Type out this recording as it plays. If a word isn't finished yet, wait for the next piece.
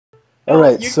All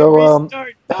right, so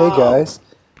hey guys,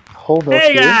 hold up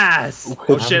Hey here guys!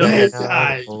 Oh shit!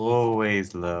 I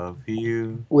always love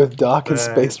you. with Doc and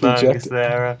Space As long as Rejected.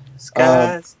 there are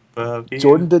skies above you.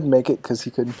 Jordan didn't make it because he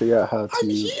couldn't figure out how to. I'm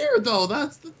here though.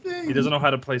 That's the thing. He doesn't know how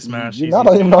to play Smash. You're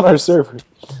not even on our server.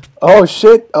 Oh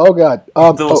shit! Oh god.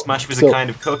 Smash was a kind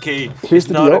of cookie. Here's it's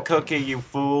the not deal. a cookie, you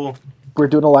fool. We're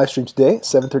doing a live stream today,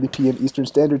 7:30 p.m. Eastern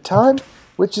Standard Time,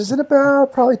 which is in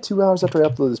about probably 2 hours after I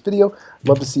upload this video.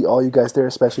 Love to see all you guys there,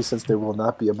 especially since there will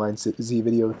not be a MineZ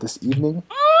video this evening.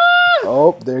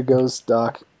 Oh, there goes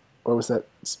Doc. What was that?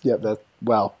 Yeah, that.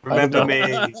 Wow. Remember me?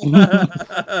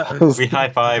 We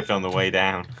high-fived on the way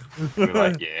down. We were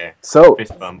like, yeah. So,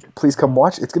 fist bump. please come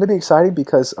watch. It's going to be exciting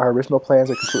because our original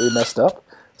plans are completely messed up.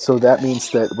 So that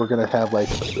means that we're going to have like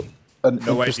an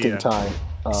interesting time.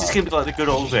 It's just going to be like the good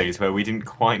old days where we didn't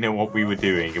quite know what we were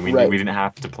doing and we didn't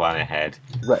have to plan ahead.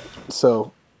 Right.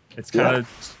 So it's kind of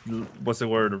what's the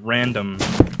word? Random.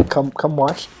 Come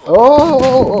watch.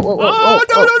 Oh!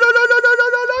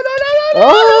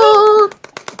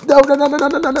 No!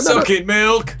 Suck it,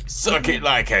 milk. Suck it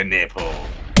like a nipple.